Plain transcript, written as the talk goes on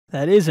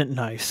That isn't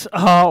nice.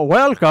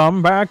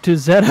 Welcome back to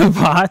Zeta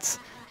Bots.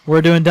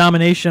 We're doing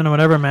Domination on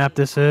whatever map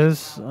this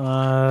is.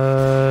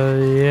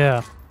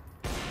 Yeah.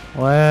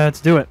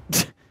 Let's do it.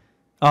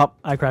 Oh,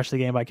 I crashed the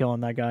game by killing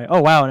that guy.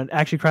 Oh, wow, and it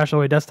actually crashed all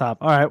the way desktop.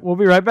 All right, we'll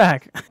be right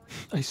back.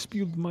 I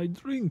spilled my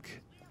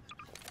drink.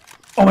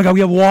 Oh my god,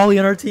 we have Wally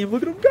on our team.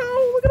 Look at him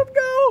go. Look at him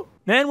go.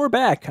 And we're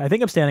back. I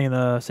think I'm standing in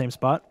the same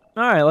spot.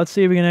 All right, let's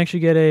see if we can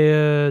actually get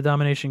a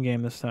Domination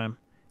game this time.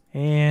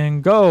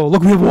 And go.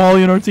 Look, we have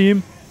Wally on our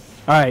team.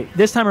 All right,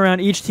 this time around,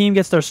 each team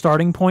gets their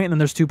starting point, and then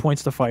there's 2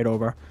 points to fight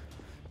over.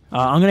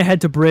 I'm going to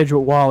head to bridge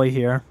with Wally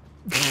here.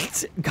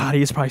 God,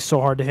 he is probably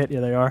so hard to hit. Yeah,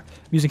 they are.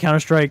 I'm using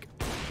Counter-Strike.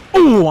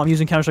 Oh, I'm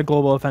using Counter-Strike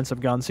Global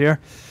Offensive guns here.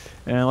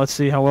 And let's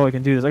see how well we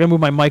can do this. I got to move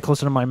my mic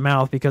closer to my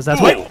mouth because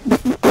that's why...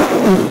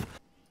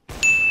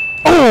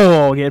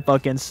 Oh, get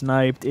fucking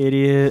sniped,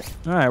 idiot.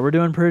 All right, we're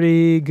doing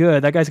pretty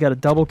good. That guy's got a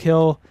double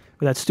kill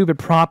with that stupid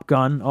prop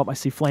gun. Oh, I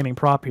see flaming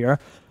prop here.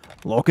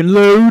 Lock and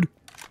load.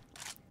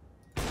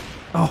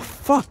 Oh,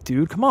 fuck,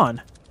 dude. Come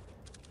on.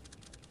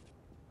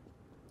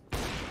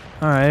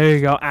 All right, there you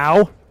go.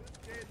 Ow.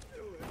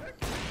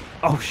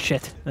 Oh,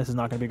 shit. This is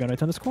not going to be good. I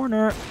turn this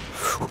corner.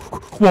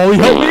 Wally,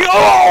 help me.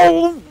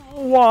 Oh,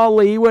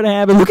 Wally, what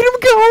happened? Look at him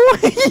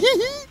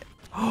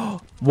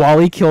go.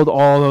 Wally killed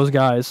all those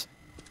guys.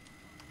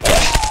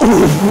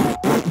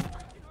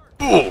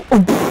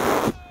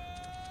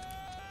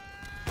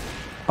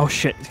 Oh,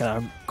 shit. He's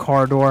got a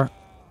car door.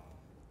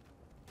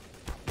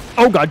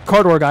 Oh, God.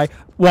 Car door guy.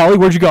 Wally,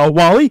 where'd you go?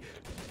 Wally?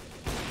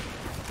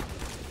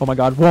 Oh, my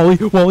God. Wally.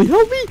 Wally,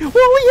 help me.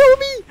 Wally, help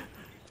me.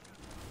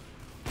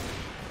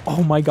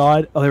 Oh, my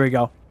God. Oh, there we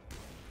go.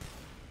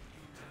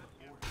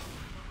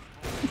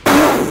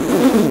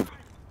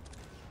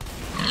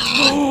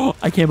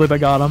 I can't believe I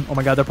got him. Oh,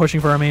 my God. They're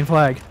pushing for our main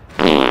flag.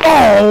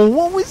 Oh,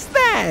 what was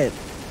that?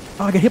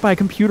 Oh, I got hit by a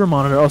computer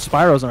monitor. Oh,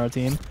 Spyro's on our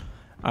team.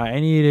 All right, I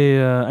need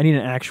an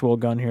actual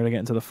gun here to get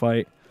into the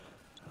fight.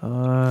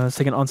 Let's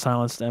take an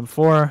unsilenced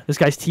M4. This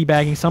guy's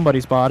teabagging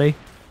somebody's body.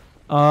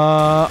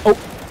 Oh.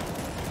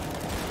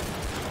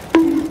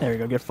 There we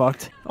go, get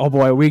fucked. Oh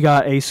boy, we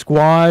got a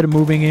squad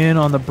moving in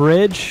on the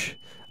bridge.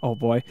 Oh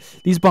boy.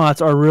 These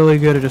bots are really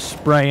good at just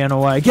spraying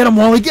away. Get him,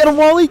 Wally! Get him,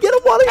 Wally! Get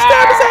him, Wally!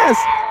 Stab his ass!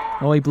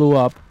 Oh, he blew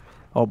up.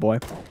 Oh boy.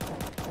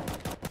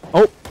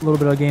 Oh, a little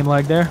bit of game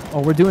lag there.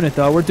 Oh, we're doing it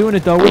though. We're doing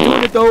it though. We're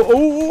doing it though.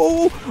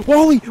 Oh,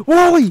 Wally!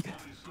 Wally!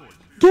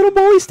 Get him,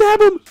 Wally! Stab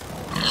him!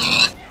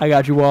 I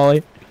got you,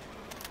 Wally.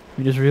 Let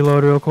me just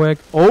reload real quick.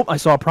 Oh, I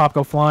saw a prop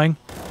go flying.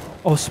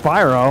 Oh,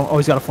 Spyro. Oh,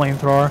 he's got a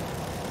flamethrower.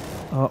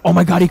 Oh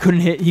my God, he couldn't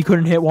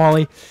hit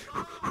Wally.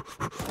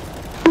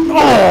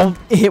 Oh,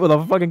 hit with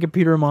a fucking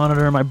computer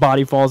monitor. My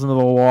body falls into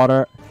the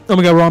water. Oh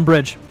my God, we're on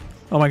bridge.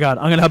 Oh my God,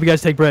 I'm gonna help you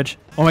guys take bridge.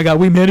 Oh my God,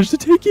 we managed to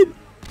take it.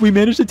 We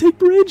managed to take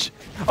bridge.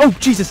 Oh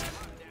Jesus.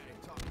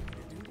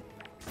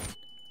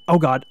 Oh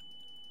God.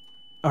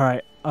 All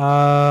right.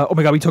 Oh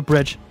my God, we took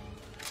bridge.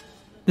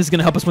 This is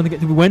gonna help us win the game.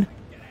 Did we win?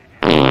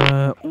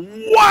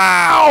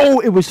 Wow!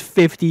 It was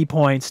 50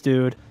 points,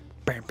 dude.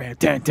 Bam, bam,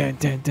 dun, dun,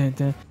 dun, dun,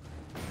 dun.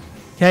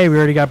 Okay, we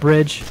already got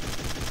bridge.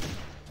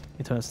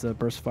 You turn us to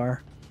burst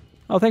fire.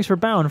 Oh, thanks for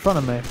bowing in front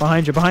of me.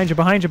 Behind you, behind you,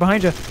 behind you,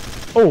 behind you.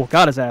 Oh,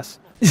 got his ass.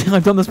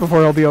 I've done this before.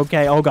 It'll be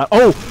okay. Oh, God.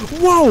 Oh,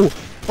 whoa.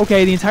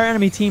 Okay, the entire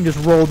enemy team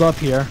just rolled up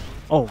here.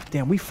 Oh,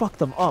 damn. We fucked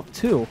them up,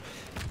 too.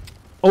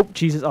 Oh,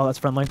 Jesus. Oh, that's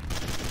friendly.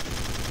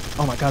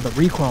 Oh, my God. The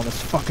recoil on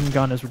this fucking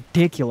gun is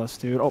ridiculous,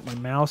 dude. Oh, my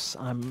mouse.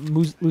 I'm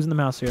losing the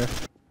mouse here.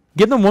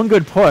 Give them one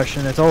good push,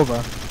 and it's over.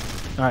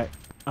 All right.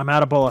 I'm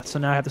out of bullets, so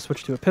now I have to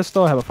switch to a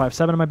pistol. I have a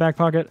 5.7 in my back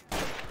pocket.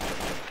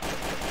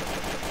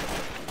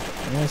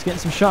 Yeah, it's getting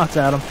some shots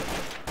at him.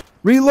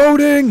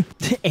 Reloading!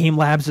 Aim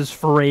Labs is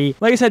free.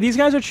 Like I said, these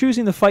guys are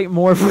choosing to fight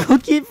more for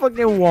keep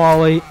fucking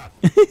Wally.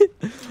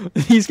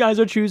 These guys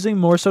are choosing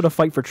more so to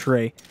fight for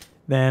Trey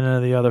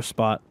than the other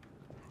spot.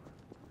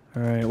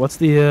 Alright, what's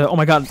the... oh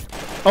my God.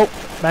 Oh,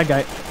 bad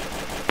guy.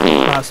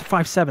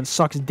 5.7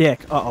 sucks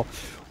dick. Uh-oh.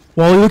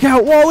 Wally, look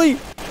out, Wally!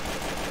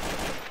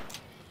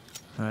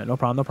 Alright, no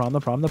problem, no problem, no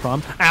problem, no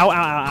problem. Ow, ow,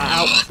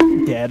 ow,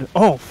 ow. Dead.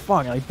 Oh,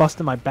 fuck. I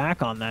busted my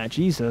back on that.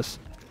 Jesus.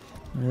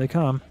 Here they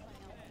come.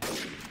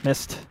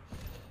 Missed.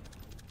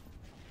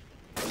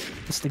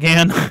 Missed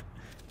again.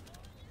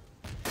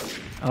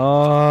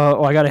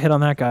 Oh, I got a hit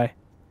on that guy.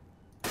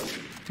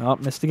 Oh,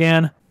 missed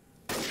again.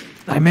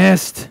 I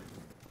missed.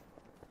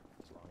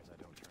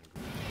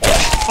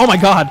 Oh my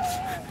God.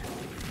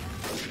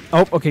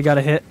 Oh, okay, got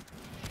a hit.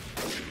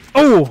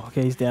 Oh,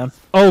 okay, he's down.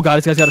 Oh God,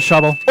 this guy's got a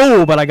shovel.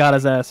 Oh, but I got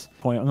his ass.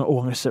 I'm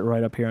gonna sit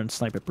right up here and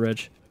snipe at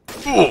bridge.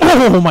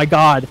 Oh my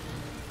God.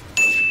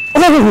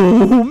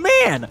 Oh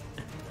man.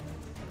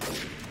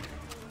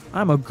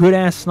 I'm a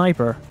good-ass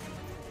sniper.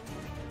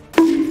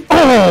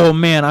 Oh,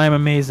 man, I'm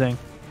amazing.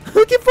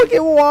 Look at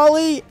fucking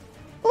Wally.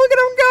 Look at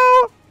him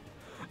go.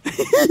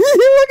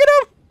 Look at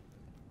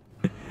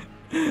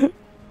him.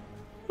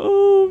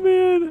 Oh,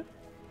 man.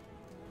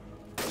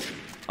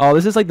 Oh,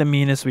 this is like the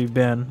meanest we've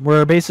been.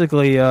 We're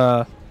basically,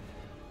 Oh!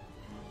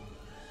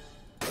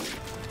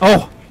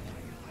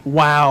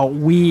 Wow,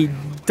 we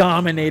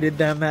dominated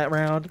them that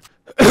round.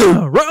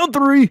 Round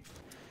 3.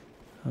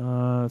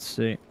 Let's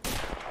see.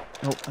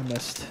 Oh, I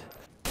missed.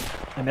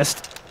 I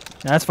missed.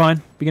 That's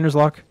fine. Beginner's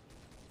luck.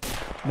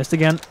 Missed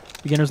again.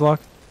 Beginner's luck.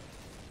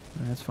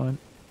 That's fine.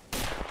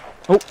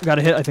 Oh, got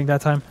a hit, I think,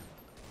 that time.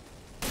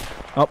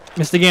 Oh,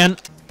 missed again.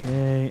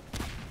 Okay.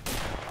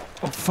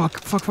 Oh, fuck.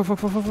 Fuck, fuck, fuck,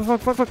 fuck, fuck, fuck,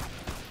 fuck, fuck.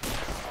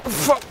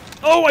 Fuck.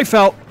 Oh, I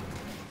fell.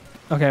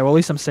 Okay, well, at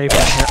least I'm safe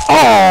down here.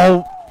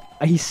 Oh!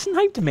 He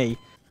sniped me.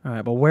 All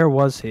right, but where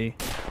was he?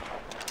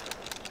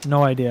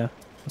 No idea.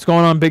 What's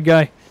going on, big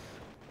guy?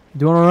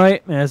 Doing all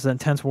right? Man, it's an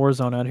intense war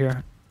zone out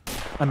here.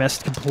 I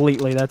missed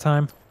completely that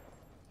time.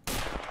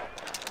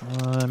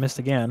 I missed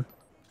again.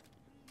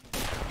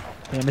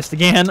 Yeah, I missed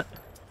again.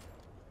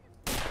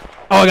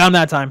 Oh, I got him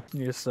that time.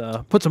 You just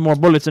put some more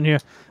bullets in here.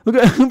 Look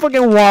at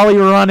fucking Wally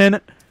running.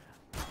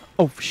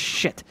 Oh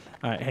shit!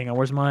 All right, hang on.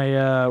 Where's my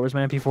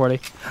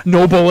MP40?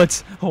 No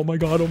bullets. Oh my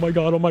god! Oh my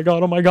god! Oh my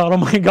god! Oh my god! Oh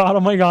my god! Oh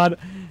my god!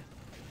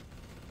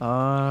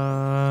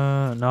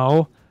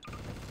 No,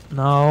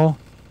 no.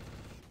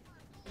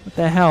 What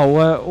the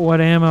hell?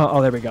 What ammo?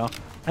 Oh, there we go.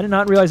 I did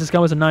not realize this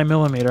gun was a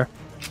 9mm.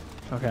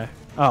 Okay.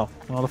 Oh,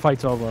 well, the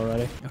fight's over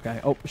already.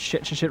 Okay. Oh,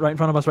 shit, shit, shit. Right in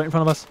front of us, right in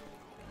front of us.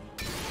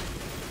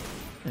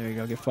 There you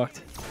go. Get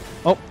fucked.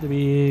 Oh, did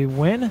we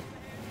win?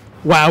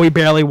 Wow, we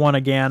barely won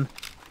again.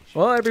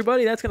 Well,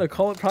 everybody, that's going to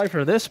call it probably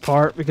for this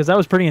part, because that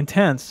was pretty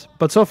intense.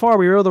 But so far,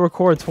 we were able to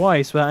record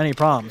twice without any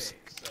problems.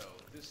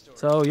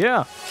 So,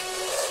 yeah.